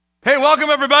Hey, welcome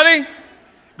everybody.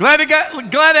 Glad to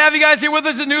have you guys here with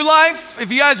us at New Life.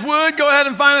 If you guys would, go ahead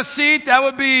and find a seat. That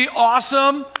would be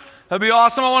awesome. That'd be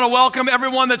awesome. I want to welcome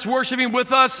everyone that's worshiping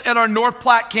with us at our North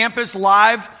Platte campus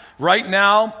live right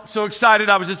now. So excited.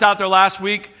 I was just out there last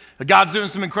week. God's doing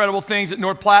some incredible things at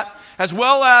North Platte, as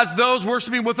well as those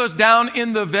worshiping with us down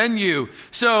in the venue.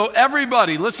 So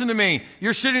everybody, listen to me.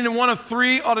 You're sitting in one of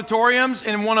 3 auditoriums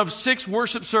and in one of 6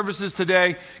 worship services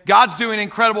today. God's doing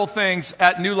incredible things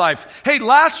at New Life. Hey,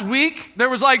 last week,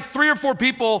 there was like 3 or 4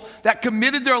 people that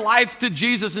committed their life to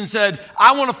Jesus and said,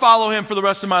 I want to follow him for the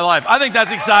rest of my life. I think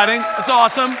that's exciting. That's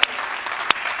awesome.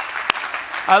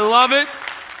 I love it.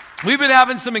 We've been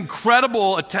having some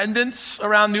incredible attendance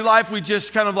around New Life. We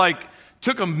just kind of like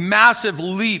took a massive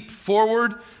leap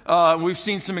forward. We've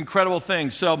seen some incredible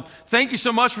things. So thank you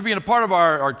so much for being a part of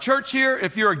our church here.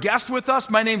 If you're a guest with us,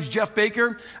 my name's Jeff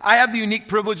Baker. I have the unique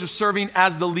privilege of serving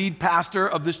as the lead pastor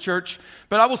of this church.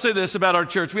 But I will say this about our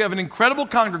church. We have an incredible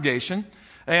congregation.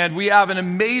 And we have an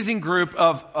amazing group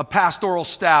of pastoral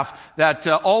staff that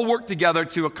all work together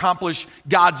to accomplish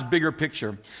God's bigger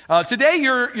picture. Today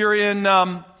you're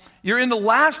in the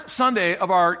last Sunday of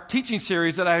our teaching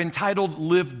series that I entitled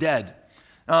Live Dead.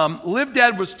 Live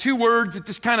Dead was 2 words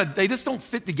that they just don't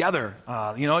fit together.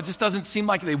 It just doesn't seem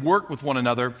like they work with one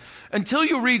another until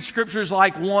you read scriptures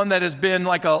like one that has been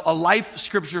like a life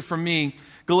scripture for me,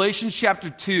 Galatians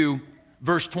chapter 2,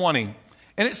 verse 20.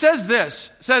 And it says this,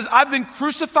 it says, I've been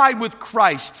crucified with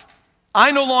Christ.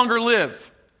 I no longer live,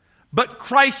 but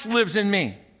Christ lives in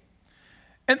me.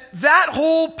 And that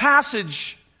whole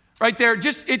passage right there,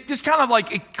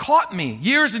 it caught me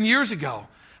years and years ago.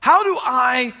 How do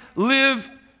I live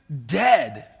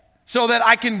dead so that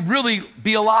I can really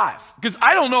be alive? Because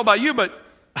I don't know about you, but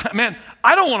man,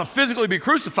 I don't want to physically be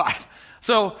crucified.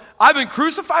 So I've been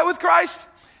crucified with Christ.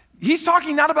 He's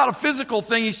talking not about a physical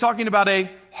thing, he's talking about a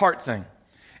heart thing.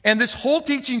 And this whole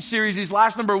teaching series, these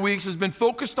last number of weeks, has been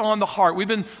focused on the heart. We've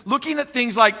been looking at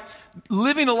things like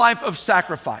living a life of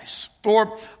sacrifice,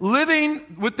 or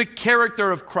living with the character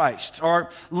of Christ,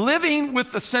 or living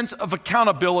with a sense of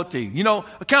accountability. You know,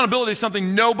 accountability is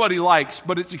something nobody likes,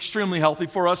 but it's extremely healthy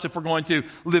for us if we're going to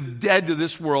live dead to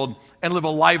this world and live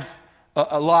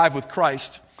alive with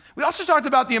Christ. We also talked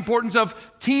about the importance of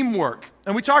teamwork,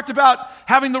 and we talked about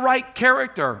having the right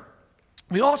character.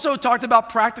 We also talked about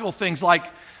practical things like,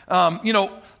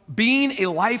 being a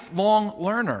lifelong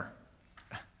learner.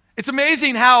 It's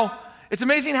amazing how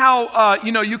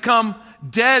you come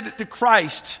dead to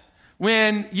Christ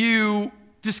when you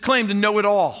just claim to know it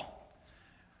all.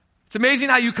 It's amazing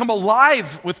how you come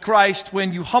alive with Christ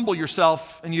when you humble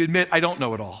yourself and you admit, I don't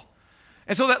know it all.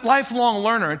 And so that lifelong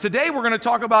learner. And today we're going to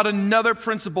talk about another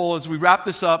principle as we wrap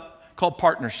this up called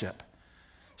partnership.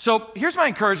 So here's my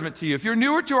encouragement to you. If you're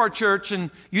newer to our church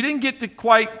and you didn't get to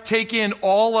quite take in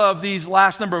all of these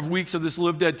last number of weeks of this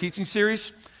Live Dead teaching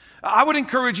series, I would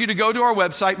encourage you to go to our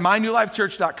website,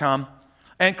 mynewlifechurch.com,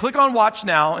 and click on Watch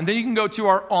Now, and then you can go to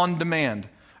our On Demand.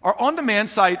 Our On Demand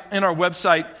site and our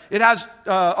website, it has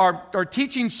our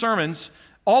teaching sermons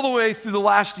all the way through the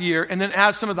last year, and then it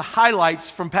has some of the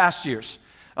highlights from past years.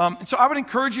 So I would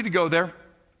encourage you to go there.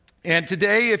 And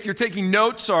today, if you're taking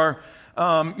notes or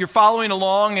you're following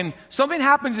along and something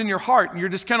happens in your heart and you're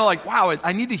just kind of like, wow,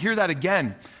 I need to hear that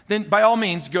again, then by all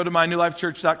means, go to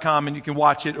mynewlifechurch.com and you can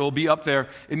watch it. It will be up there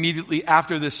immediately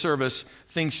after this service.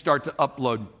 Things start to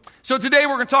upload. So today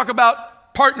we're going to talk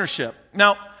about partnership.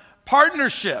 Now,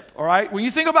 partnership, all right? When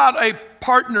you think about a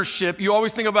partnership, you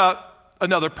always think about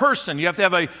another person. You have to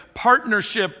have a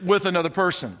partnership with another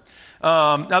person.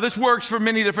 Now, this works for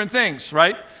many different things,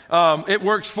 right? It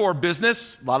works for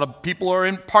business. A lot of people are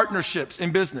in partnerships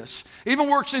in business. It even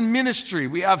works in ministry.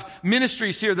 We have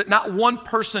ministries here that not one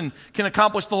person can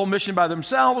accomplish the whole mission by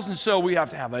themselves, and so we have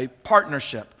to have a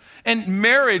partnership. And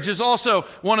marriage is also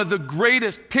one of the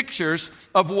greatest pictures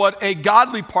of what a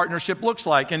godly partnership looks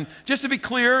like. And just to be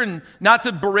clear, and not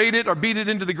to berate it or beat it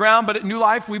into the ground, but at New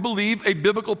Life, we believe a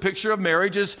biblical picture of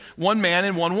marriage is one man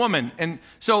and one woman. And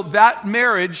so that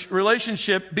marriage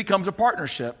relationship becomes a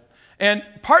partnership. And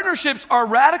partnerships are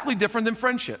radically different than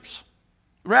friendships.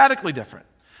 Radically different.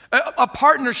 A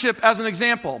partnership, as an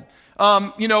example,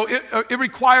 it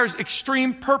requires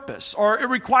extreme purpose, or it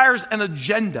requires an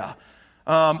agenda.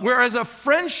 Whereas a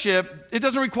friendship, it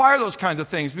doesn't require those kinds of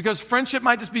things, because friendship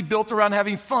might just be built around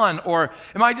having fun, or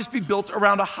it might just be built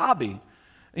around a hobby.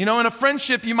 In a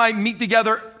friendship, you might meet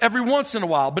together every once in a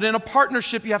while, but in a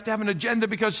partnership, you have to have an agenda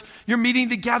because you're meeting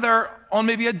together on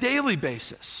maybe a daily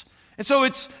basis. And so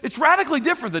it's radically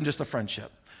different than just a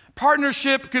friendship.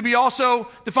 Partnership could be also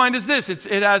defined as this.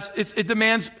 It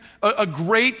demands a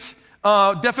great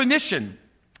definition.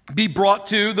 be brought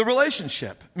to the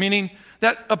relationship, meaning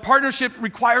that a partnership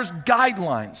requires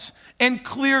guidelines and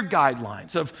clear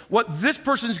guidelines of what this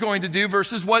person is going to do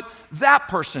versus what that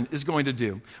person is going to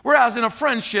do. Whereas in a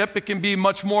friendship, it can be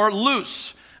much more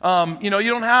loose. You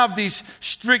don't have these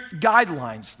strict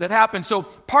guidelines that happen. So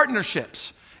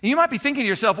partnerships. And you might be thinking to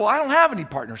yourself, well, I don't have any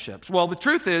partnerships. Well, the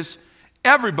truth is,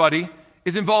 everybody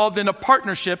is involved in a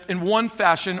partnership in one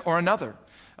fashion or another.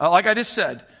 Like I just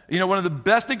said, one of the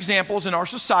best examples in our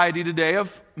society today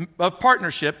of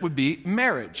partnership would be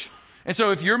marriage. And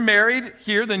so if you're married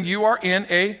here, then you are in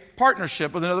a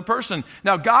partnership with another person.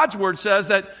 Now, God's word says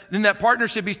that in that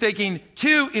partnership, he's taking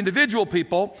two individual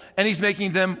people and he's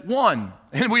making them one.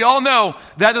 And we all know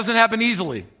that doesn't happen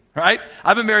easily, right?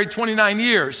 I've been married 29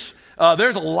 years.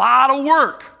 There's a lot of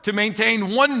work to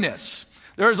maintain oneness.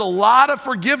 There's a lot of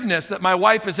forgiveness that my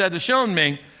wife has had to show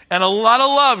me, and a lot of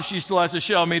love she still has to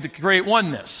show me to create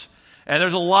oneness. And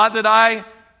there's a lot that I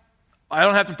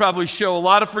don't have to probably show a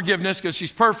lot of forgiveness because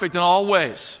she's perfect in all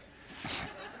ways.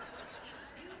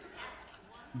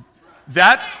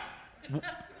 That,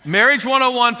 marriage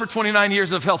 101 for 29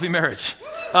 years of healthy marriage.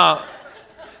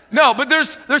 No, but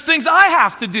there's things I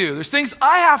have to do. There's things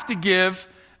I have to give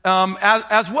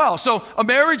as well. So a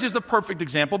marriage is the perfect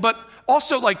example, but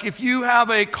also like if you have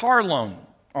a car loan,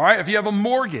 all right, if you have a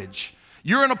mortgage,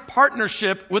 you're in a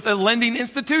partnership with a lending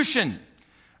institution,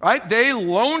 right? They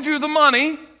loaned you the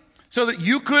money so that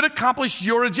you could accomplish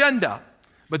your agenda.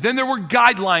 But then there were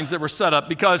guidelines that were set up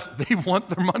because they want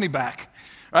their money back,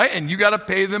 right? And you got to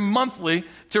pay them monthly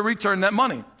to return that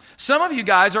money. Some of you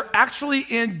guys are actually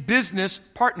in business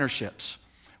partnerships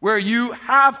where you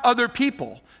have other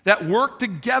people that work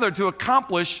together to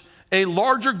accomplish a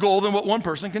larger goal than what one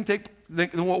person can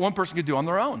do on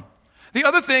their own. The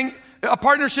other thing, a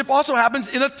partnership also happens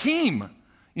in a team.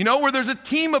 Where there's a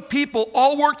team of people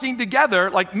all working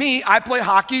together. Like me, I play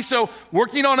hockey, so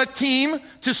working on a team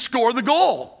to score the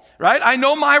goal, right? I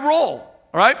know my role,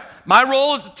 all right? My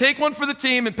role is to take one for the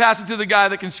team and pass it to the guy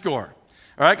that can score,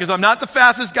 all right? Because I'm not the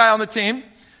fastest guy on the team,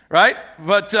 right?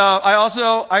 But I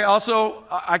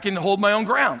can hold my own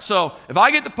ground. So if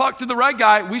I get the puck to the right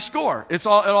guy, we score. It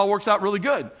all works out really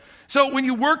good. So when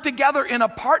you work together in a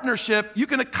partnership, you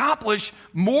can accomplish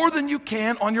more than you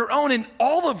can on your own. And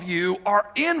all of you are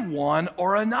in one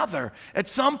or another at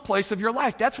some place of your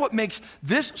life. That's what makes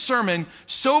this sermon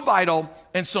so vital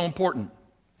and so important.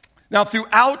 Now,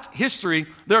 throughout history,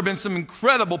 there have been some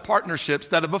incredible partnerships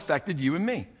that have affected you and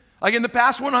me. Like in the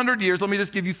past 100 years, let me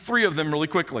just give you 3 of them really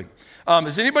quickly.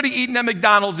 Has anybody eaten at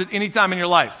McDonald's at any time in your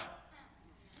life?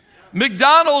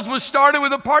 McDonald's was started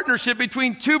with a partnership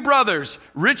between 2 brothers,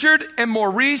 Richard and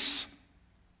Maurice.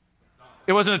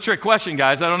 It wasn't a trick question,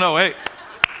 guys. I don't know. Hey,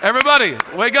 everybody,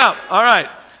 wake up. All right.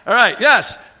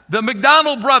 Yes, the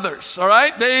McDonald brothers, all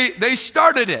right? They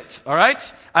started it, all right?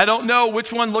 I don't know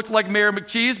which one looked like Mayor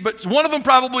McCheese, but one of them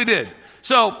probably did.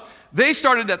 So they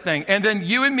started that thing. And then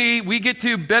you and me, we get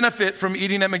to benefit from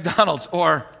eating at McDonald's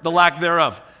or the lack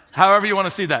thereof, however you want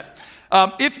to see that.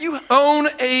 If you own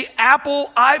an Apple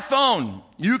iPhone,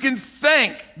 you can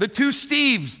thank the 2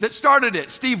 Steves that started it,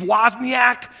 Steve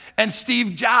Wozniak and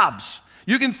Steve Jobs.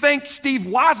 You can thank Steve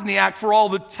Wozniak for all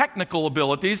the technical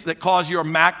abilities that cause your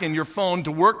Mac and your phone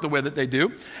to work the way that they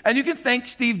do. And you can thank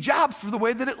Steve Jobs for the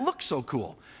way that it looks so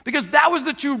cool. Because that was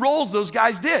the 2 roles those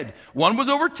guys did. One was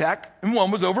over tech and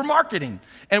one was over marketing.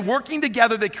 And working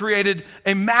together, they created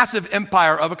a massive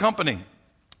empire of a company.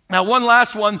 Now, one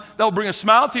last one that will bring a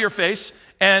smile to your face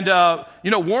and,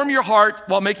 warm your heart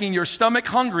while making your stomach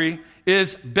hungry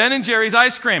is Ben & Jerry's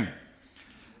ice cream.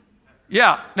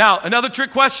 Yeah. Now, another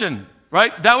trick question,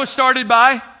 right? That was started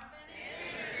by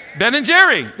Ben &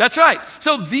 Jerry. That's right.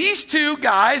 So these 2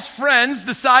 guys, friends,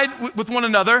 decide with one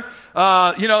another,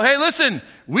 hey, listen,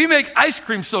 we make ice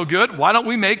cream so good, why don't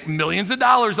we make millions of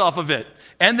dollars off of it?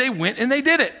 And they went and they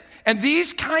did it. And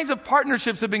these kinds of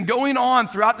partnerships have been going on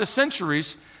throughout the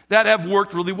centuries that have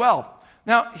worked really well.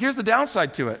 Now, here's the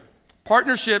downside to it.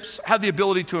 Partnerships have the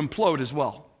ability to implode as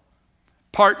well.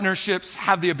 Partnerships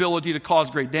have the ability to cause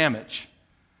great damage.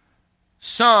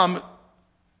 Some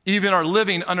even are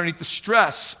living underneath the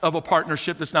stress of a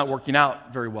partnership that's not working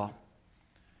out very well.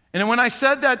 And when I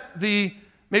said that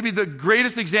maybe the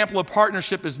greatest example of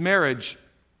partnership is marriage,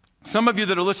 some of you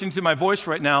that are listening to my voice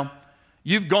right now,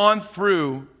 you've gone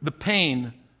through the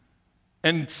pain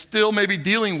and still maybe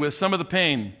dealing with some of the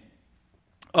pain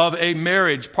of a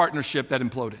marriage partnership that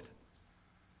imploded.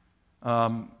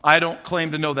 I don't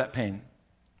claim to know that pain.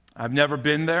 I've never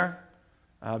been there.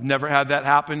 I've never had that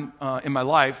happen in my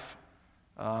life.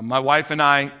 My wife and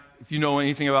I, if you know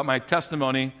anything about my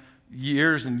testimony,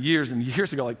 years and years and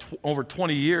years ago, like over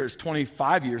 20 years,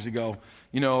 25 years ago,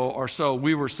 or so,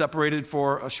 we were separated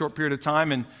for a short period of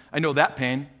time, and I know that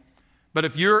pain. But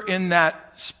if you're in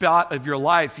that spot of your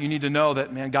life, you need to know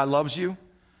that, man, God loves you.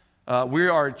 We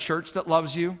are a church that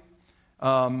loves you.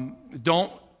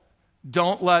 Don't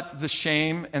let the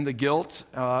shame and the guilt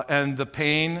and the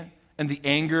pain and the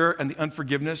anger and the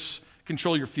unforgiveness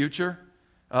control your future.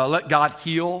 Let God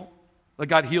heal. Let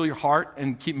God heal your heart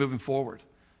and keep moving forward.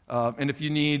 And if you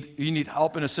need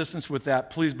help and assistance with that,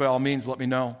 please, by all means, let me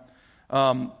know.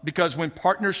 Because when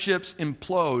partnerships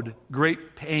implode,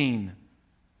 great pain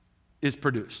is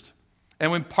produced.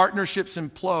 And when partnerships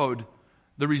implode,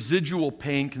 the residual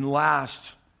pain can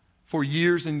last for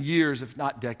years and years, if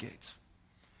not decades.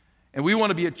 And we want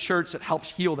to be a church that helps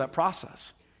heal that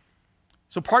process.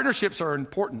 So partnerships are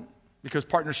important because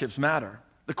partnerships matter.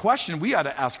 The question we ought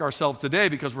to ask ourselves today,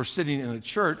 because we're sitting in a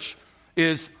church,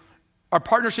 is, are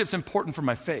partnerships important for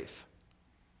my faith?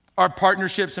 Are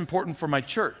partnerships important for my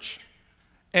church?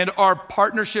 And are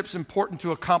partnerships important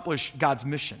to accomplish God's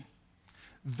mission?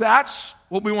 That's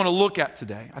what we want to look at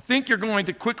today. I think you're going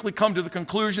to quickly come to the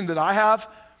conclusion that I have,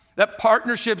 that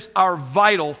partnerships are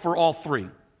vital for all three.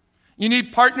 You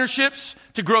need partnerships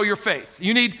to grow your faith.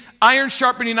 You need iron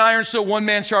sharpening iron so one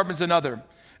man sharpens another.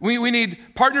 We need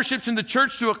partnerships in the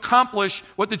church to accomplish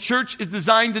what the church is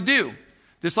designed to do.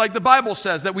 Just like the Bible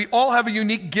says, that we all have a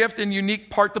unique gift and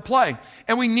unique part to play.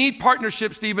 And we need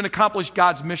partnerships to even accomplish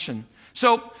God's mission.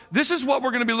 So this is what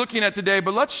we're going to be looking at today,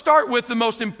 but let's start with the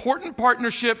most important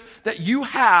partnership that you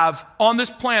have on this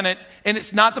planet, and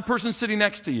it's not the person sitting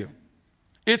next to you.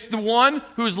 It's the one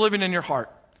who is living in your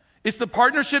heart. It's the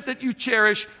partnership that you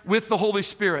cherish with the Holy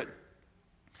Spirit.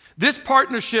 This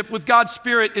partnership with God's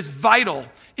Spirit is vital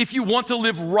if you want to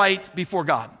live right before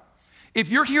God. If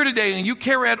you're here today and you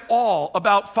care at all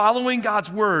about following God's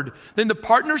Word, then the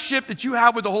partnership that you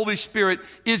have with the Holy Spirit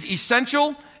is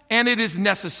essential and it is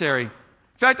necessary.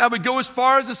 In fact, I would go as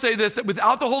far as to say this, that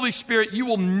without the Holy Spirit, you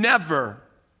will never,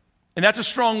 and that's a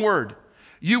strong word,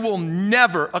 you will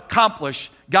never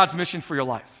accomplish God's mission for your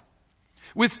life.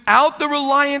 Without the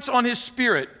reliance on His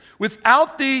Spirit,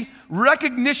 without the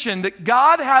recognition that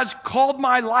God has called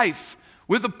my life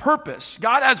with a purpose.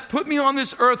 God has put me on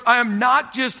this earth. I am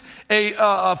not just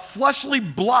a fleshly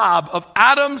blob of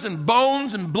atoms and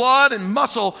bones and blood and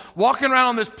muscle walking around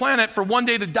on this planet for one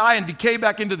day to die and decay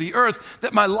back into the earth.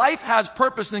 That my life has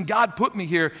purpose and God put me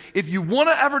here. If you want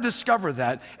to ever discover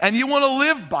that and you want to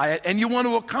live by it and you want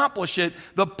to accomplish it,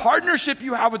 the partnership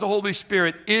you have with the Holy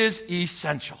Spirit is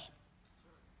essential.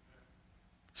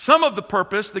 Some of the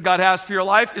purpose that God has for your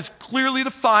life is clearly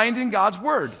defined in God's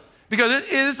Word. Because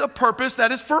it is a purpose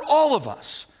that is for all of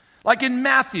us. Like in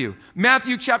Matthew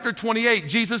chapter 28,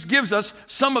 Jesus gives us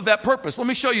some of that purpose. Let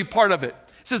me show you part of it.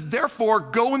 It says, therefore,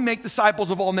 go and make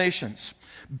disciples of all nations,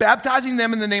 baptizing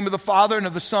them in the name of the Father and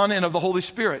of the Son and of the Holy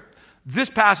Spirit. This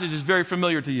passage is very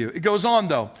familiar to you. It goes on,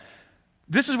 though.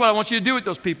 This is what I want you to do with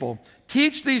those people.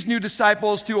 Teach these new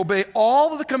disciples to obey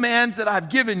all of the commands that I've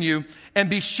given you. And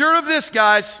be sure of this,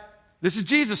 guys. This is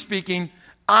Jesus speaking.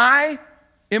 I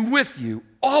am with you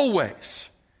always,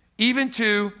 even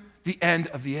to the end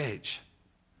of the age.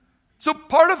 So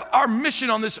part of our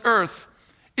mission on this earth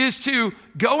is to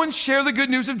go and share the good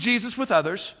news of Jesus with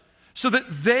others so that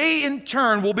they in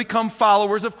turn will become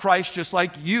followers of Christ just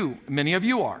like you, many of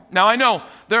you are. Now I know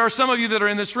there are some of you that are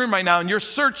in this room right now and you're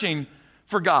searching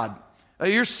for God.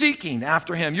 You're seeking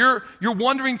after Him. You're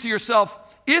wondering to yourself,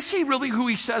 is He really who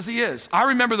He says He is? I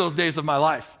remember those days of my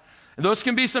life. And those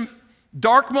can be some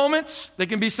dark moments, they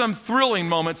can be some thrilling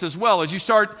moments as well as you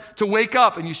start to wake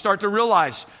up and you start to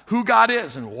realize who God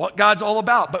is and what God's all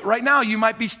about. But right now you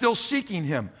might be still seeking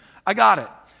Him. I got it.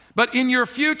 But in your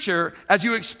future, as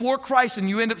you explore Christ and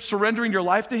you end up surrendering your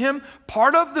life to Him,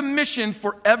 part of the mission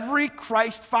for every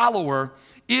Christ follower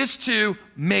is to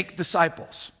make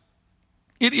disciples.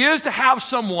 It is to have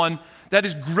someone that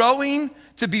is growing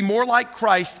to be more like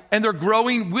Christ and they're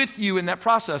growing with you in that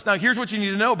process. Now here's what you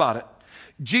need to know about it.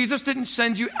 Jesus didn't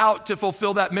send you out to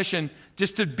fulfill that mission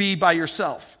just to be by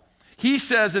yourself. He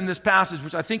says in this passage,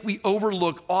 which I think we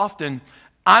overlook often,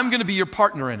 I'm going to be your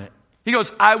partner in it. He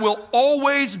goes, I will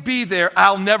always be there.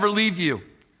 I'll never leave you.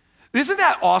 Isn't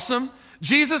that awesome?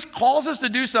 Jesus calls us to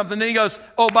do something, then He goes,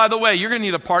 oh, by the way, you're going to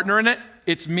need a partner in it.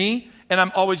 It's me, and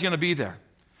I'm always going to be there.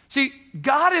 See,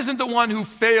 God isn't the one who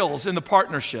fails in the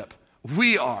partnership.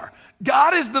 We are.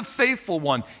 God is the faithful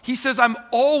one. He says, I'm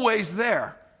always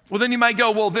there. Well, then you might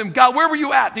go, well, then, God, where were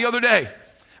you at the other day?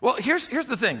 Well, here's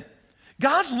the thing.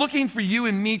 God's looking for you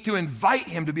and me to invite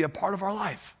Him to be a part of our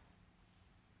life.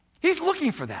 He's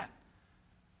looking for that.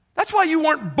 That's why you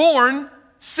weren't born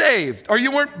saved, or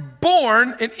you weren't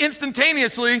born and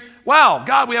instantaneously, wow,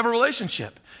 God, we have a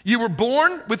relationship. You were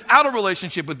born without a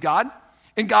relationship with God,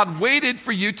 and God waited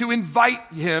for you to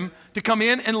invite him to come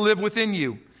in and live within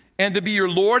you and to be your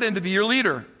Lord and to be your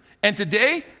leader. And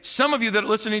today, some of you that are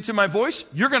listening to my voice,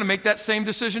 you're going to make that same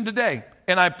decision today.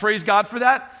 And I praise God for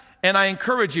that. And I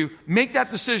encourage you, make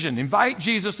that decision. Invite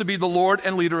Jesus to be the Lord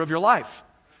and leader of your life.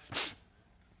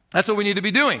 That's what we need to be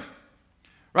doing,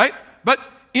 right? But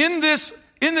in this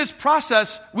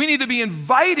process, we need to be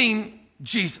inviting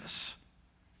Jesus.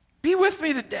 Be with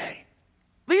me today.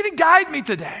 Lead and guide me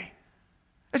today.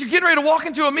 As you're getting ready to walk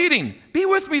into a meeting, be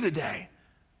with me today.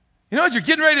 You know, as you're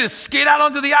getting ready to skate out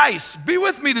onto the ice, be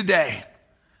with me today.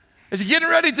 As you're getting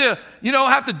ready to,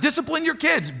 have to discipline your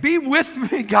kids, be with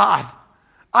me, God.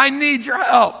 I need your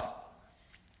help.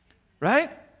 Right?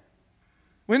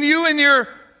 When you and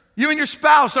your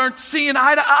spouse aren't seeing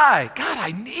eye to eye, God,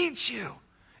 I need you.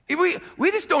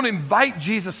 We just don't invite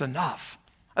Jesus enough.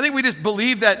 I think we just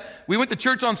believe that we went to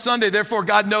church on Sunday, therefore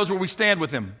God knows where we stand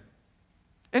with him.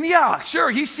 And yeah, sure,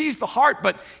 he sees the heart,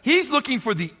 but he's looking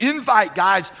for the invite,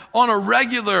 guys, on a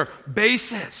regular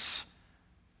basis.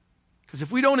 Because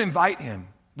if we don't invite him,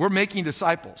 we're making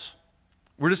disciples.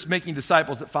 We're just making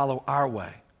disciples that follow our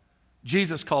way.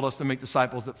 Jesus called us to make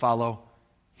disciples that follow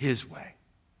his way.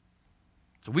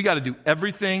 So we got to do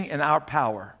everything in our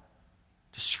power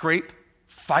to scrape,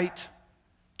 fight,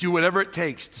 do whatever it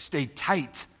takes to stay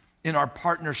tight in our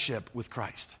partnership with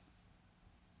Christ.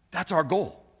 That's our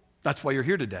goal. That's why you're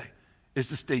here today, is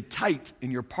to stay tight in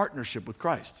your partnership with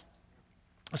Christ.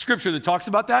 A scripture that talks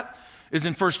about that is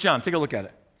in 1 John. Take a look at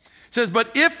it. It says, but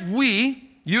if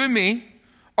we, you and me,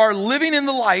 are living in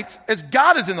the light as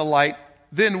God is in the light,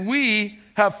 then we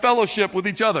have fellowship with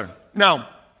each other. Now,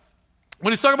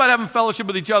 when he's talking about having fellowship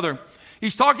with each other,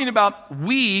 he's talking about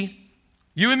we,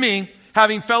 you and me,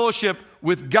 having fellowship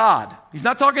with God. He's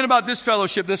not talking about this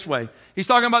fellowship this way. He's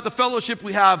talking about the fellowship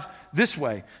we have this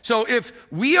way. So if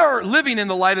we are living in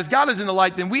the light as God is in the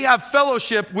light, then we have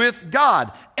fellowship with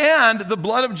God. And the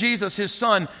blood of Jesus, his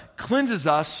son, cleanses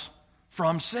us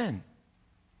from sin.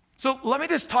 So let me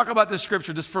just talk about this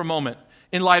scripture just for a moment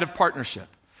in light of partnership.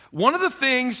 One of the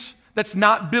things that's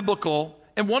not biblical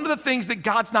and one of the things that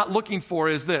God's not looking for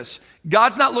is this.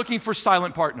 God's not looking for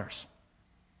silent partners.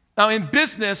 Now in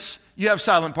business, you have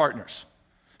silent partners.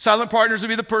 Silent partners would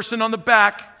be the person on the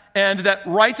back and that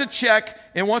writes a check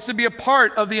and wants to be a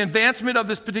part of the advancement of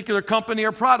this particular company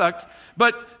or product,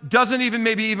 but doesn't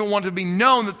even want to be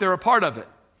known that they're a part of it.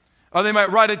 Or they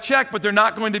might write a check, but they're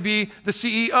not going to be the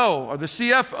CEO or the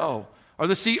CFO or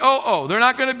the COO. They're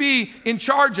not going to be in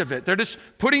charge of it. They're just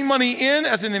putting money in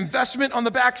as an investment on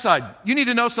the backside. You need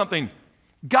to know something.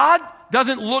 God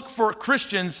doesn't look for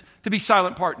Christians to be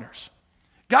silent partners.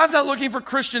 God's not looking for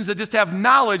Christians that just have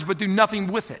knowledge but do nothing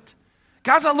with it.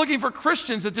 God's not looking for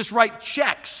Christians that just write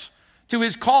checks to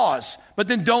his cause but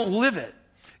then don't live it.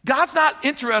 God's not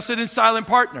interested in silent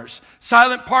partners.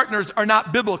 Silent partners are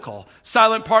not biblical.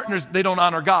 Silent partners, they don't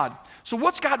honor God. So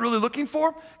what's God really looking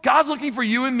for? God's looking for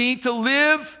you and me to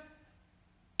live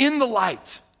in the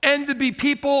light and to be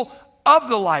people of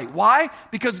the light. Why?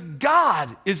 Because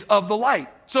God is of the light.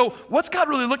 So what's God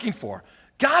really looking for?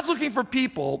 God's looking for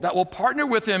people that will partner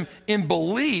with him in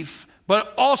belief,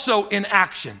 but also in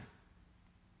action.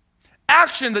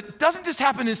 Action that doesn't just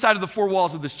happen inside of the four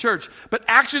walls of this church, but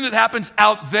action that happens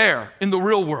out there in the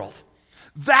real world.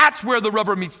 That's where the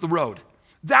rubber meets the road.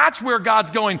 That's where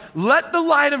God's going, let the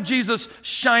light of Jesus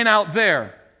shine out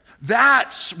there.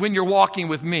 That's when you're walking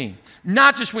with me.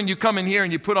 Not just when you come in here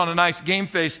and you put on a nice game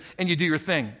face and you do your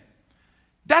thing.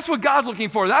 That's what God's looking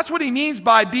for. That's what he means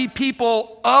by be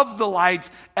people of the light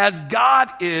as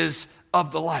God is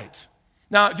of the light.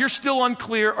 Now, if you're still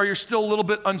unclear or you're still a little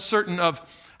bit uncertain of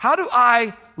how do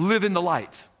I live in the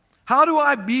light? How do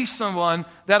I be someone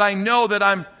that I know that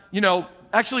I'm,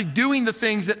 actually doing the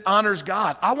things that honors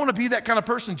God? I want to be that kind of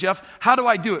person, Jeff. How do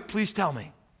I do it? Please tell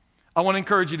me. I want to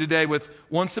encourage you today with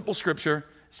one simple scripture.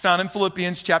 It's found in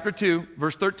Philippians chapter 2,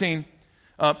 verse 13.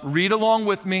 Read along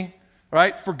with me.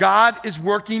 Right? For God is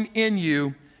working in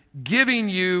you, giving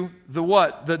you the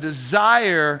what? The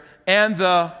desire and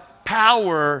the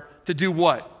power to do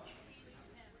what?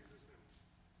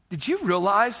 Did you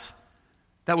realize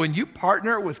that when you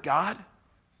partner with God,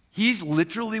 he's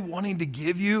literally wanting to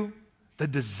give you the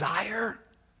desire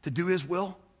to do his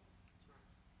will?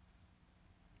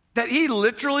 That he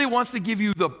literally wants to give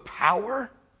you the power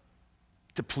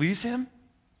to please him?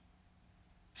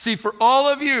 See, for all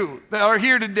of you that are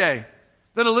here today,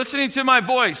 that are listening to my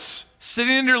voice,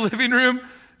 sitting in your living room,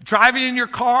 driving in your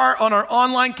car on our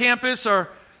online campus or,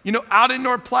 out in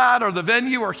North Platte or the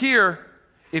venue or here,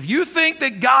 If you think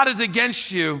that God is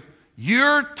against you,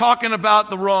 you're talking about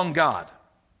the wrong God.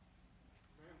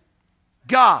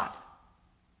 God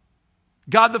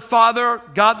the Father,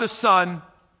 God the Son,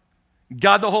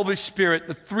 God the Holy Spirit,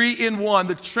 the three in one,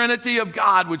 the Trinity of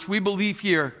God, which we believe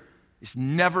here, is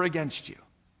never against you.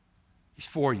 He's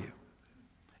for you.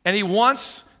 And he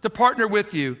wants to partner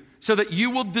with you so that you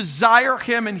will desire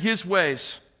him in his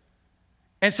ways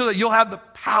and so that you'll have the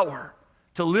power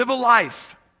to live a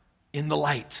life in the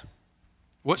light.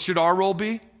 What should our role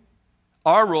be?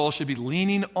 Our role should be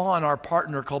leaning on our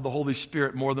partner called the Holy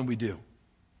Spirit more than we do.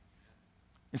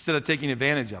 Instead of taking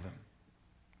advantage of him,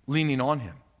 leaning on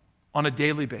him on a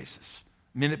daily basis,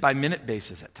 minute by minute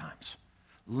basis at times.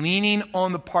 Leaning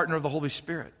on the partner of the Holy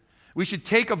Spirit. We should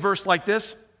take a verse like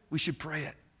this, we should pray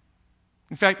it.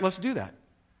 In fact, let's do that.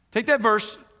 Take that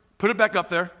verse, put it back up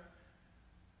there.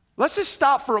 Let's just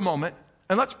stop for a moment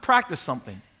and let's practice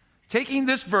something. Taking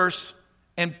this verse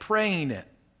and praying it.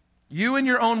 You in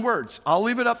your own words. I'll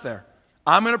leave it up there.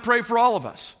 I'm going to pray for all of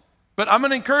us. But I'm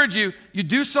going to encourage you, you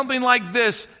do something like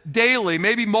this daily,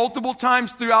 maybe multiple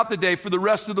times throughout the day for the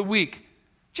rest of the week.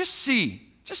 Just see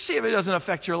if it doesn't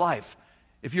affect your life.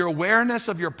 If your awareness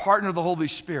of your partner, the Holy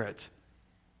Spirit,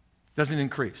 doesn't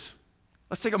increase.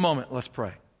 Let's take a moment, let's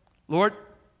pray. Lord,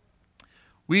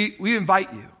 we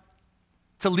invite you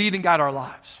to lead and guide our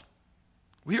lives.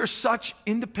 We are such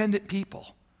independent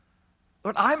people.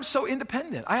 Lord, I'm so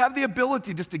independent. I have the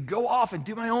ability just to go off and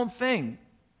do my own thing.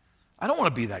 I don't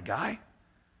want to be that guy.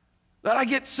 That I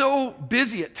get so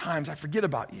busy at times, I forget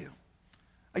about you.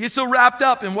 I get so wrapped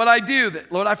up in what I do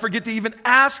that, Lord, I forget to even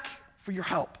ask for your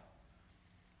help.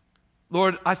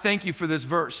 Lord, I thank you for this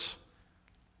verse,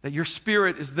 that your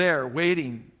Spirit is there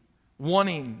waiting,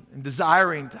 wanting, and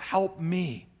desiring to help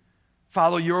me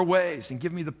follow your ways and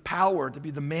give me the power to be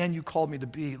the man you called me to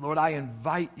be. Lord, I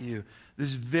invite you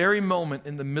this very moment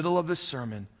in the middle of this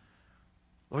sermon,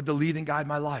 Lord, to lead and guide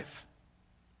my life.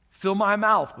 Fill my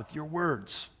mouth with your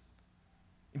words.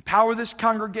 Empower this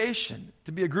congregation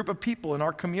to be a group of people in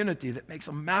our community that makes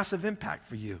a massive impact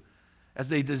for you as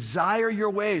they desire your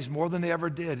ways more than they ever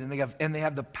did, and they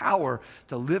have the power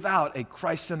to live out a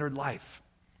Christ-centered life.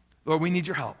 Lord, we need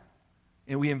your help,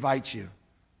 and we invite you.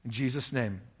 In Jesus'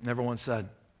 name, and everyone said.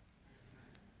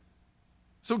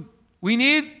 So we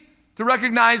need to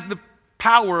recognize the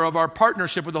power of our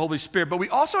partnership with the Holy Spirit, but we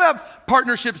also have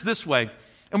partnerships this way,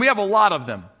 and we have a lot of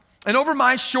them. And over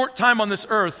my short time on this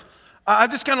earth, I've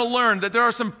just kind of learned that there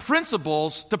are some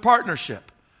principles to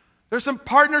partnership. There's some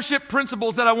partnership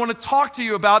principles that I want to talk to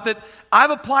you about that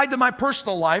I've applied to my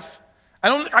personal life.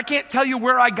 I can't tell you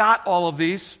where I got all of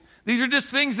these. These are just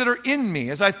things that are in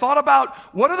me. As I thought about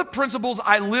what are the principles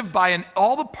I live by in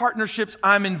all the partnerships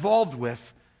I'm involved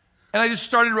with, and I just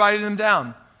started writing them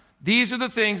down. These are the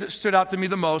things that stood out to me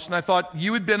the most, and I thought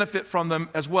you would benefit from them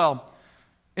as well.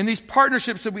 In these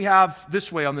partnerships that we have this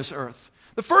way on this earth.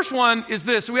 The first one is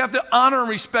this: we have to honor and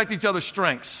respect each other's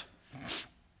strengths.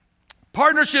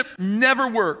 Partnership never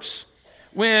works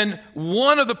when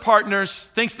one of the partners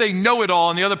thinks they know it all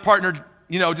and the other partner,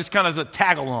 just kind of a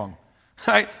tag along.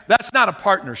 Right? That's not a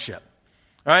partnership.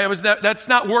 Right? That's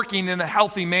not working in a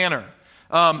healthy manner.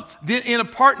 In a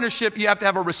partnership, you have to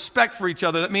have a respect for each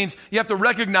other. That means you have to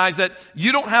recognize that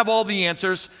you don't have all the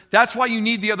answers. That's why you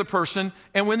need the other person.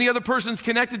 And when the other person's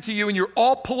connected to you and you're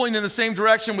all pulling in the same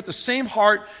direction with the same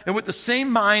heart and with the same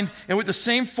mind and with the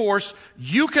same force,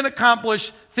 you can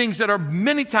accomplish things that are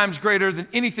many times greater than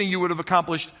anything you would have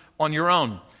accomplished on your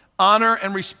own. Honor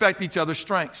and respect each other's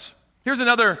strengths. Here's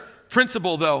another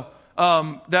principle, though,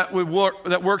 that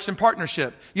works in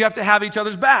partnership. You have to have each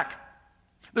other's back.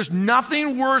 There's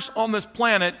nothing worse on this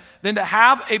planet than to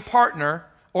have a partner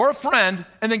or a friend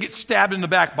and then get stabbed in the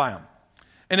back by them.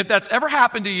 And if that's ever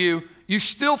happened to you, you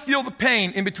still feel the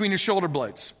pain in between your shoulder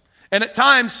blades. And at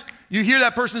times, you hear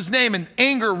that person's name and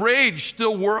anger, rage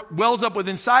still wells up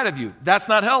within inside of you. That's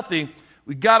not healthy.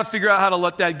 We've got to figure out how to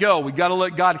let that go. We've got to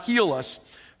let God heal us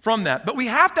from that. But we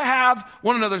have to have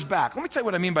one another's back. Let me tell you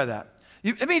what I mean by that.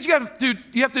 It means you have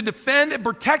to defend and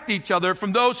protect each other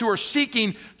from those who are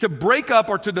seeking to break up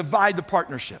or to divide the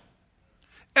partnership.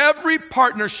 Every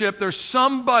partnership, there's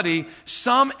somebody,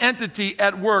 some entity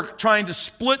at work trying to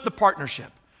split the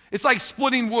partnership. It's like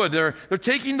splitting wood. They're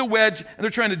taking the wedge and they're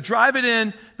trying to drive it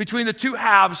in between the two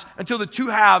halves until the two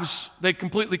halves, they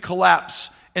completely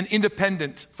collapse and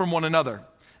independent from one another.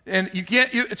 And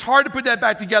it's hard to put that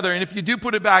back together. And if you do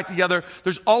put it back together,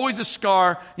 there's always a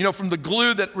scar, from the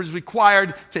glue that was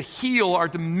required to heal or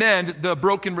to mend the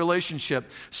broken relationship.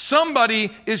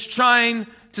 Somebody is trying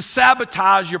to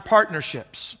sabotage your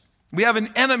partnerships. We have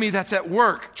an enemy that's at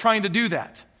work trying to do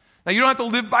that. Now, you don't have to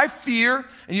live by fear,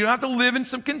 and you don't have to live in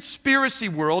some conspiracy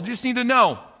world. You just need to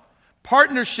know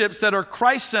partnerships that are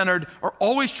Christ-centered are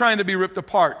always trying to be ripped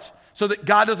apart so that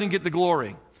God doesn't get the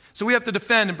glory. So we have to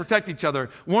defend and protect each other.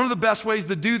 One of the best ways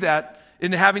to do that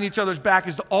in having each other's back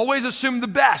is to always assume the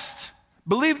best.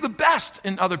 Believe the best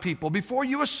in other people before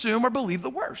you assume or believe the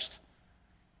worst.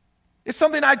 It's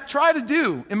something I try to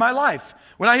do in my life.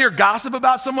 When I hear gossip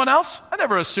about someone else, I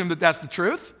never assume that that's the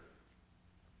truth.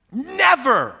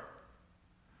 Never.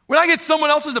 When I get someone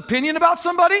else's opinion about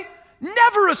somebody,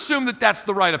 never assume that that's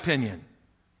the right opinion.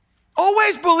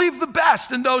 Always believe the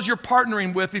best in those you're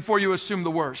partnering with before you assume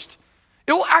the worst.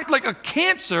 It will act like a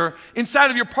cancer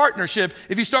inside of your partnership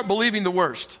if you start believing the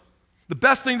worst. The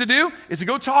best thing to do is to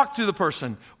go talk to the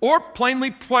person or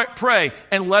plainly pray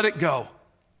and let it go.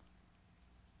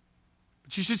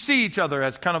 But you should see each other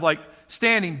as kind of like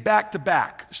standing back to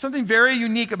back. There's something very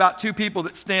unique about two people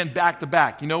that stand back to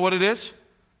back. You know what it is?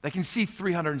 They can see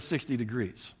 360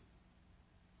 degrees.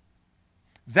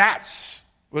 That's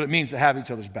what it means to have each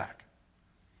other's back.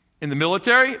 In the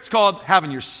military, it's called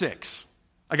having your six.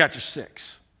 I got your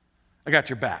six. I got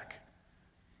your back.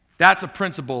 That's a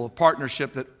principle of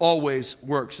partnership that always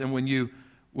works. And when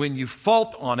you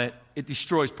fault on it, it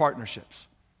destroys partnerships.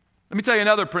 Let me tell you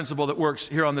another principle that works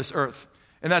here on this earth.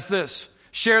 And that's this.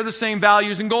 Share the same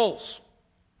values and goals.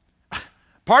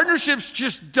 Partnerships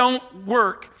just don't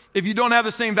work if you don't have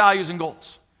the same values and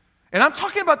goals. And I'm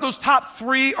talking about those top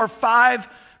 3 or 5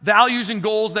 values and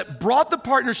goals that brought the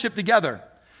partnership together.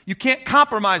 You can't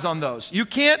compromise on those. You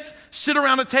can't sit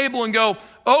around a table and go,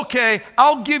 okay,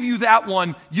 I'll give you that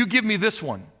one, you give me this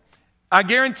one. I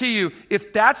guarantee you,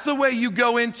 if that's the way you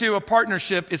go into a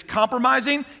partnership, is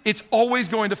compromising, it's always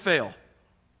going to fail.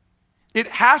 It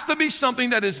has to be something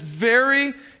that is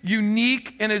very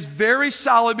unique and is very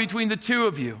solid between the two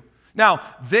of you. Now,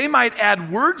 they might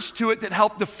add words to it that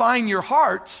help define your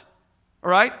heart,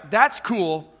 all right? That's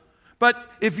cool. But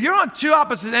if you're on two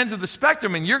opposite ends of the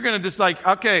spectrum and you're going to just like,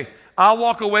 okay, I'll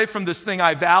walk away from this thing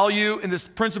I value and this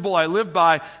principle I live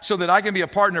by so that I can be a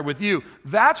partner with you,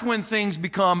 that's when things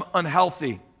become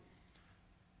unhealthy.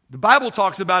 The Bible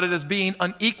talks about it as being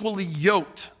unequally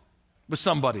yoked with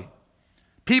somebody.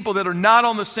 People that are not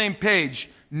on the same page,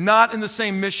 not in the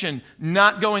same mission,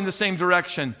 not going the same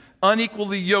direction.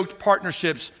 Unequally yoked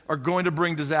partnerships are going to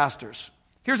bring disasters.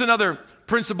 Here's another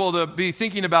principle to be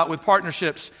thinking about with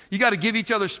partnerships. You got to give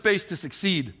each other space to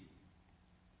succeed.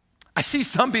 I see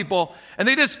some people, and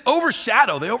they just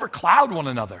overshadow, they overcloud one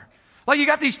another. Like you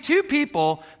got these two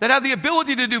people that have the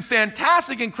ability to do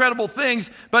fantastic, incredible things,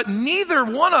 but neither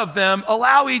one of them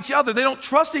allow each other. They don't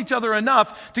trust each other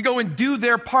enough to go and do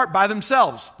their part by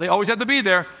themselves. They always have to be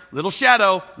there. Little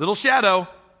shadow,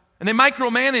 and they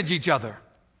micromanage each other.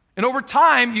 And over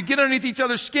time, you get underneath each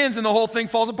other's skins and the whole thing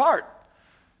falls apart.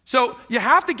 So you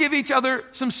have to give each other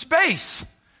some space.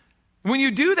 When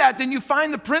you do that, then you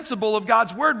find the principle of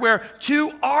God's word where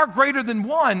two are greater than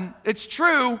one. It's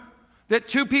true that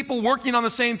two people working on the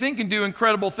same thing can do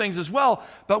incredible things as well.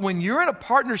 But when you're in a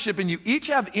partnership and you each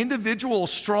have individual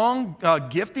strong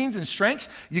giftings and strengths,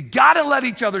 you got to let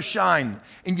each other shine.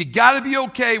 And you got to be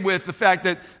okay with the fact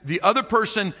that the other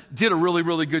person did a really,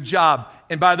 really good job.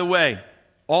 And by the way,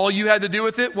 all you had to do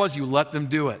with it was you let them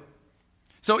do it.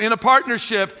 So in a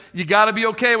partnership, you got to be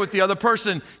okay with the other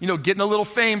person, getting a little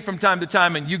fame from time to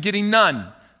time and you getting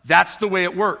none. That's the way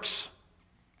it works.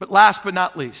 But last but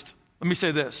not least, let me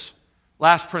say this.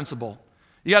 Last principle.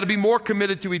 You got to be more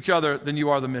committed to each other than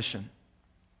you are the mission.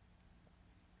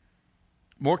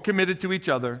 More committed to each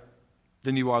other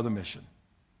than you are the mission.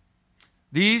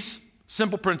 These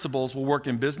simple principles will work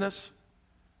in business.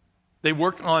 They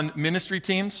work on ministry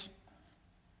teams.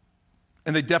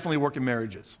 And they definitely work in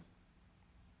marriages.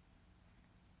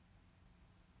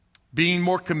 Being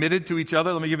more committed to each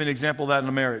other. Let me give you an example of that in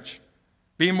a marriage.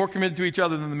 Being more committed to each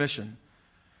other than the mission.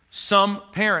 Some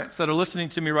parents that are listening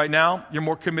to me right now, you're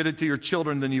more committed to your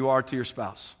children than you are to your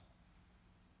spouse.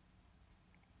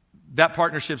 That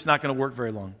partnership's not going to work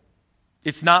very long.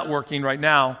 It's not working right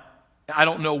now. I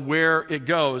don't know where it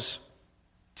goes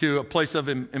to a place of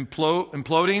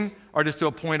imploding or just to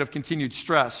a point of continued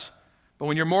stress. But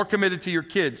when you're more committed to your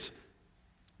kids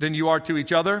than you are to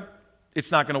each other,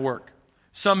 it's not going to work.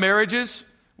 Some marriages,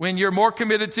 when you're more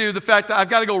committed to the fact that I've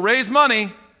got to go raise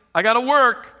money, I got to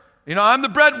work, I'm the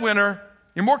breadwinner,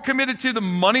 you're more committed to the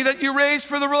money that you raise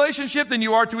for the relationship than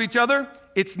you are to each other,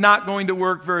 it's not going to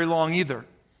work very long either.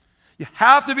 You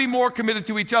have to be more committed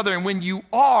to each other, and when you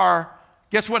are,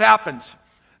 guess what happens?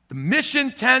 The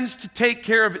mission tends to take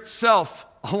care of itself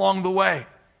along the way.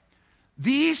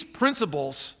 These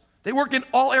principles, they work in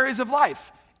all areas of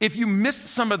life. If you missed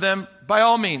some of them, by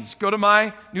all means, go to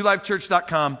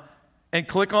mynewlifechurch.com and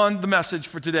click on the message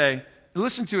for today.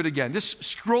 Listen to it again. Just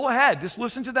scroll ahead. Just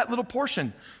listen to that little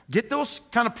portion. Get those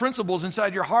kind of principles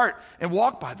inside your heart and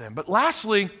walk by them. But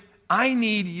lastly, I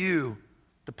need you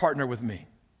to partner with me.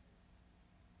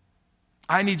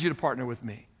 I need you to partner with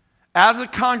me. As a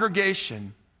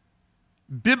congregation,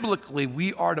 biblically,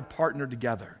 we are to partner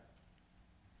together.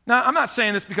 Now, I'm not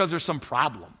saying this because there's some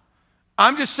problem.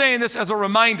 I'm just saying this as a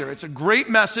reminder. It's a great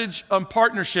message on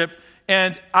partnership,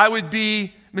 and I would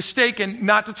be mistaken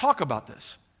not to talk about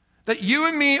this. That you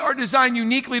and me are designed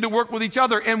uniquely to work with each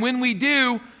other, and when we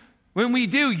do,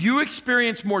 you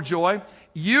experience more joy.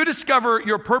 You discover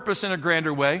your purpose in a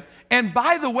grander way. And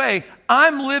by the way,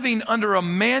 I'm living under a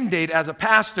mandate as a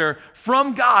pastor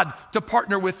from God to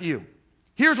partner with you.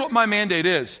 Here's what my mandate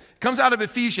is. It comes out of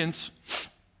Ephesians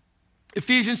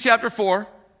chapter 4.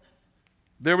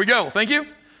 There we go. Thank you.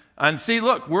 And see,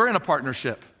 look, we're in a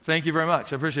partnership. Thank you very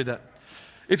much. I appreciate that.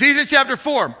 Ephesians chapter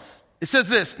 4. It says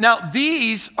this, now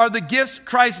these are the gifts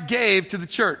Christ gave to the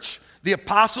church, the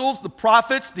apostles, the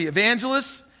prophets, the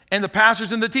evangelists, and the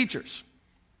pastors and the teachers.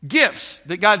 Gifts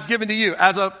that God's given to you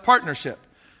as a partnership.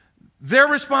 Their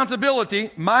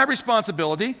responsibility, my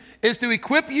responsibility, is to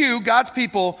equip you, God's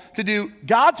people, to do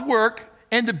God's work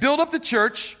and to build up the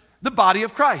church, the body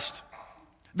of Christ.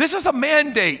 This is a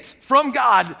mandate from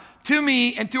God to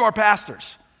me and to our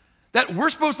pastors. That we're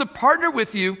supposed to partner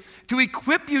with you to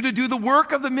equip you to do the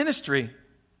work of the ministry.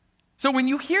 So when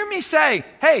you hear me say,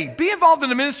 hey, be involved in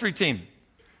the ministry team,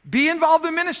 be involved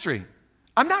in ministry,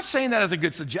 I'm not saying that as a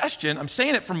good suggestion. I'm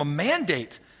saying it from a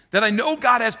mandate that I know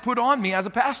God has put on me as a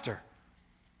pastor.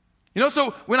 You know,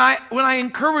 so when I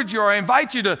encourage you or I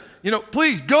invite you to,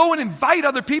 please go and invite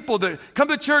other people to come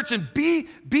to church and be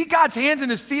God's hands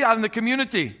and his feet out in the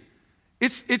community.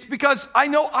 It's because I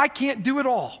know I can't do it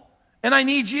all. And I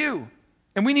need you.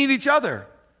 And we need each other.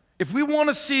 If we want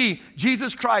to see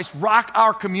Jesus Christ rock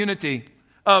our community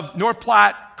of North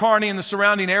Platte, Kearney, and the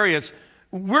surrounding areas,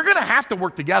 we're going to have to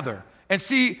work together and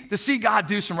see God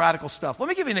do some radical stuff. Let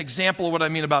me give you an example of what I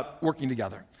mean about working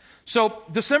together. So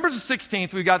December the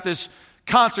 16th, we got this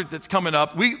concert that's coming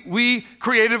up. We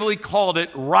creatively called it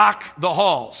Rock the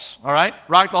Halls. All right?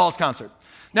 Rock the Halls concert.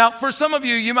 Now, for some of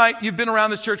you, you've been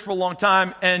around this church for a long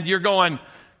time, and you're going,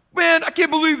 man, I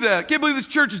can't believe that. I can't believe this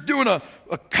church is doing a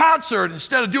concert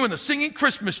instead of doing the singing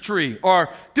Christmas tree, or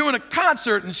doing a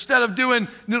concert instead of doing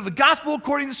the gospel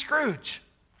according to Scrooge.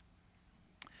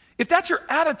 If that's your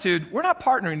attitude, we're not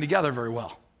partnering together very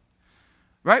well.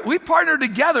 Right? We partner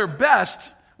together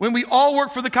best when we all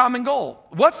work for the common goal.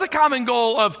 What's the common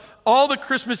goal of all the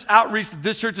Christmas outreach that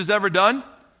this church has ever done?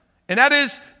 And that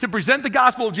is to present the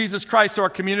gospel of Jesus Christ to our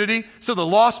community so the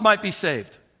lost might be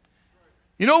saved.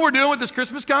 You know what we're doing with this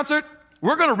Christmas concert?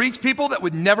 We're going to reach people that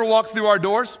would never walk through our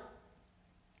doors.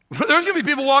 There's going to be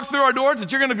people walk through our doors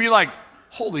that you're going to be like,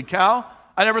 holy cow,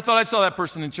 I never thought I saw that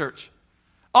person in church.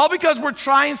 All because we're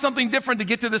trying something different to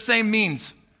get to the same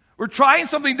means. We're trying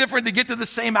something different to get to the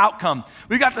same outcome.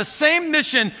 We've got the same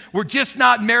mission. We're just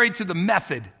not married to the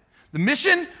method. The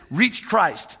mission, reach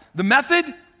Christ. The method,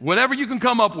 whatever you can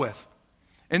come up with.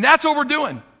 And that's what we're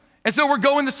doing. And so we're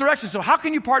going this direction. So how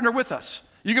can you partner with us?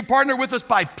 You can partner with us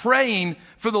by praying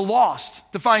for the lost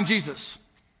to find Jesus.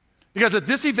 Because at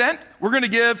this event, we're going to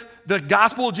give the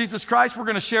gospel of Jesus Christ. We're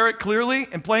going to share it clearly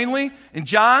and plainly. And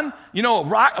John,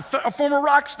 a former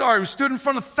rock star who stood in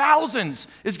front of thousands,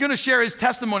 is going to share his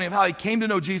testimony of how he came to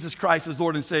know Jesus Christ as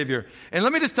Lord and Savior. And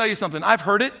let me just tell you something. I've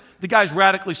heard it. The guy's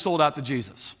radically sold out to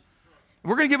Jesus.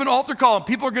 We're going to give an altar call, and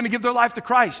people are going to give their life to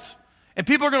Christ. And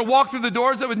people are going to walk through the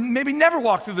doors that would maybe never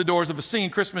walk through the doors of a singing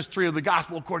Christmas tree of the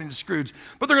gospel according to Scrooge.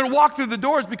 But they're going to walk through the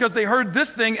doors because they heard this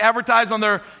thing advertised on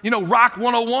their, Rock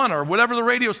 101 or whatever the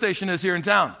radio station is here in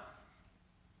town.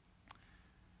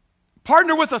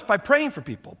 Partner with us by praying for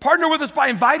people. Partner with us by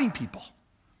inviting people.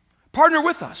 Partner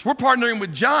with us. We're partnering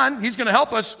with John. He's going to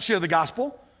help us share the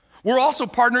gospel. We're also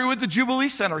partnering with the Jubilee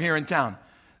Center here in town.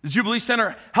 The Jubilee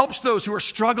Center helps those who are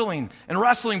struggling and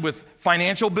wrestling with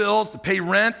financial bills, to pay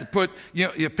rent, to put,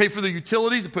 pay for their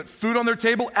utilities, to put food on their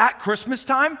table at Christmas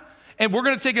time. And we're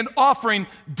going to take an offering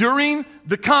during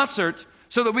the concert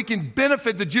so that we can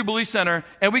benefit the Jubilee Center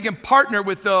and we can partner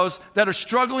with those that are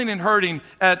struggling and hurting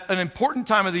at an important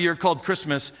time of the year called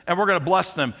Christmas, and we're going to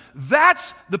bless them.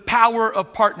 That's the power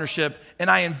of partnership, and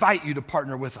I invite you to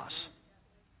partner with us.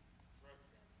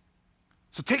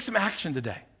 So take some action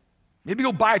today. Maybe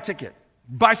go buy a ticket.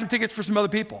 Buy some tickets for some other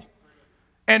people.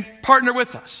 And partner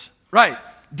with us. Right.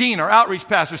 Dean, our outreach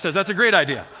pastor, says that's a great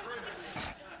idea.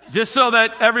 Just so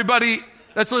that everybody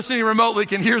that's listening remotely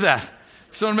can hear that.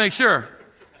 Just want to make sure.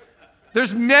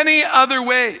 There's many other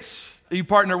ways that you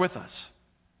partner with us.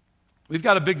 We've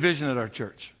got a big vision at our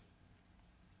church.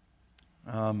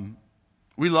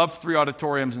 We love 3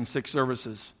 auditoriums and 6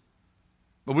 services,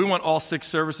 but we want all 6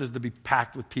 services to be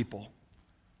packed with people.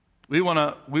 We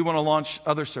want to launch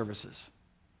other services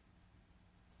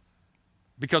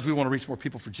because we want to reach more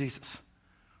people for Jesus.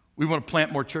 We want to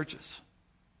plant more churches.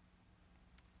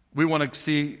 We want to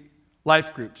see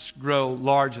life groups grow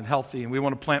large and healthy, and we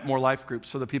want to plant more life groups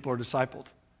so that people are discipled.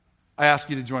 I ask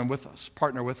you to join with us,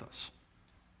 partner with us.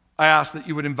 I ask that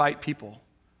you would invite people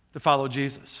to follow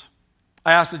Jesus.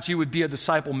 I ask that you would be a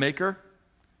disciple maker,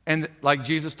 and like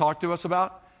Jesus talked to us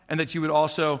about, and that you would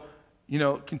also,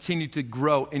 continue to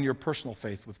grow in your personal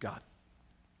faith with God.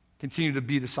 Continue to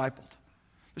be discipled.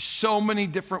 There's so many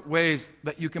different ways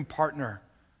that you can partner,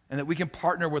 and that we can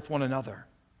partner with one another.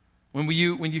 When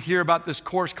you hear about this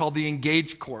course called the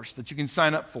Engage course that you can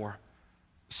sign up for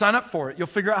it. You'll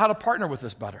figure out how to partner with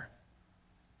us better.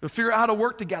 You'll figure out how to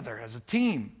work together as a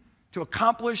team to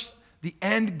accomplish the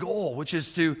end goal, which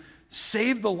is to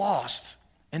save the lost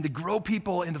and to grow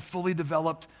people into fully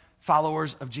developed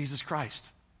followers of Jesus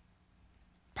Christ.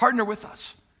 Partner with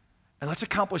us, and let's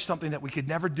accomplish something that we could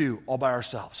never do all by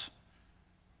ourselves.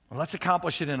 And let's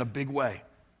accomplish it in a big way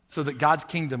so that God's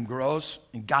kingdom grows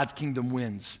and God's kingdom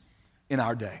wins in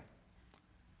our day.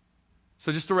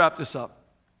 So just to wrap this up,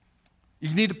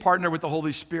 you need to partner with the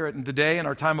Holy Spirit, and today in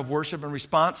our time of worship and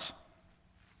response,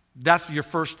 that's your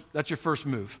first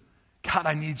move. God,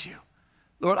 I need you.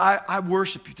 Lord, I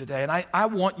worship you today, and I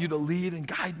want you to lead and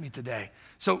guide me today.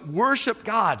 So worship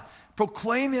God.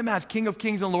 Proclaim him as King of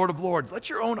Kings and Lord of Lords. Let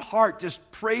your own heart just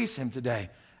praise him today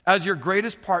as your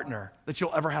greatest partner that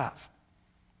you'll ever have.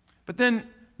 But then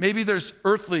maybe there's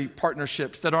earthly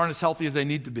partnerships that aren't as healthy as they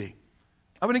need to be.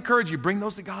 I would encourage you, bring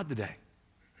those to God today.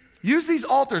 Use these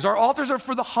altars. Our altars are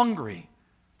for the hungry,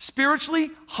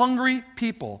 spiritually hungry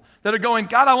people that are going,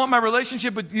 God, I want my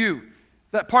relationship with you,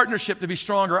 that partnership to be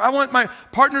stronger. I want my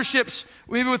partnerships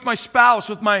maybe with my spouse,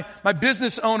 with my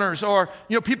business owners, or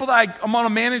people that I'm on a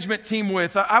management team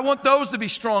with. I want those to be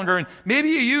stronger. And maybe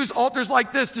you use altars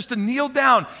like this just to kneel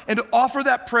down and to offer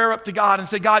that prayer up to God and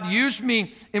say, God, use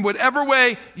me in whatever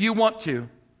way you want to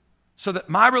so that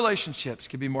my relationships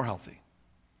can be more healthy.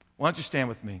 Why don't you stand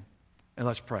with me and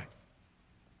let's pray.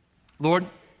 Lord,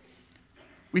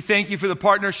 we thank you for the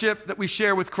partnership that we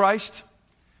share with Christ.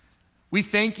 We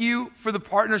thank you for the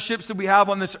partnerships that we have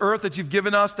on this earth that you've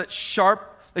given us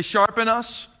they sharpen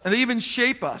us, and they even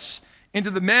shape us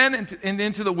into the men and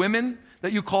into the women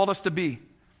that you called us to be.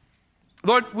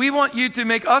 Lord, we want you to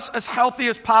make us as healthy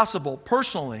as possible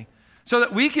personally so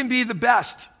that we can be the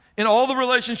best in all the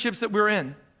relationships that we're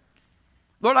in.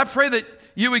 Lord, I pray that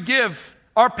you would give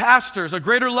our pastors a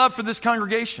greater love for this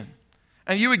congregation,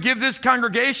 and you would give this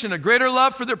congregation a greater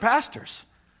love for their pastors.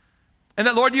 And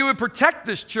that, Lord, you would protect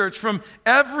this church from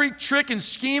every trick and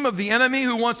scheme of the enemy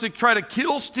who wants to try to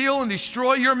kill, steal, and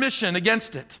destroy your mission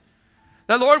against it.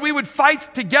 That, Lord, we would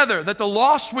fight together, that the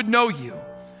lost would know you,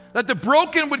 that the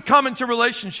broken would come into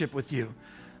relationship with you,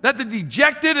 that the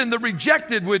dejected and the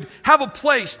rejected would have a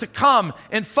place to come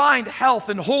and find health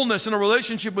and wholeness in a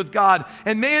relationship with God.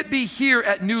 And may it be here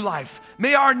at New Life.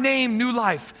 May our name, New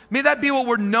Life, may that be what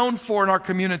we're known for in our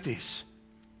communities.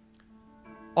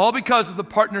 All because of the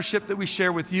partnership that we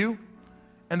share with you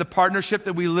and the partnership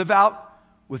that we live out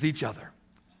with each other.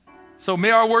 So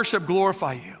may our worship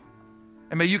glorify you.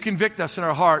 And may you convict us in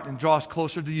our heart and draw us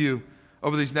closer to you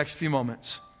over these next few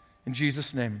moments. In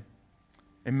Jesus' name,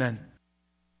 amen.